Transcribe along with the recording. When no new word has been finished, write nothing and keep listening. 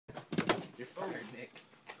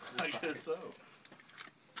I guess so.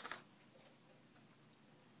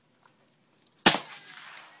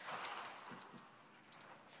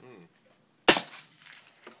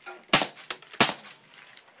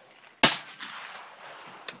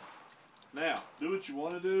 Now, do what you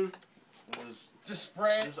want to do. And just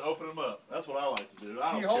spread. Just open them up. That's what I like to do.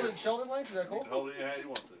 I can you hold it shoulder length? Is that cool? You can hold it how you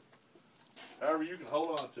want to. However, you can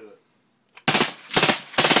hold on to it.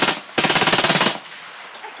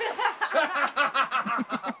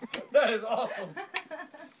 That is awesome.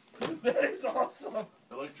 That is awesome.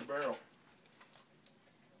 I looked at your barrel.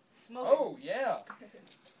 Smoke. Oh, yeah.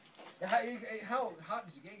 How hot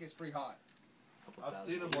does it get? It gets pretty hot. I've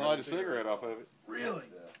seen them light a cigarette off of it. Really?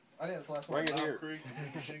 Yeah. I think that's the last one. Bring it here. Creek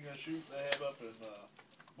machine gun shoot they have up in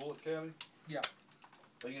Bullitt County. Yeah.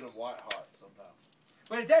 They get them white hot sometimes.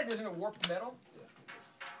 But at that, doesn't it warp the metal?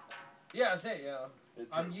 Yeah, I say, yeah.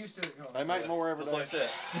 I'm used to it. They make more every Just day. like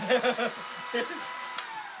that.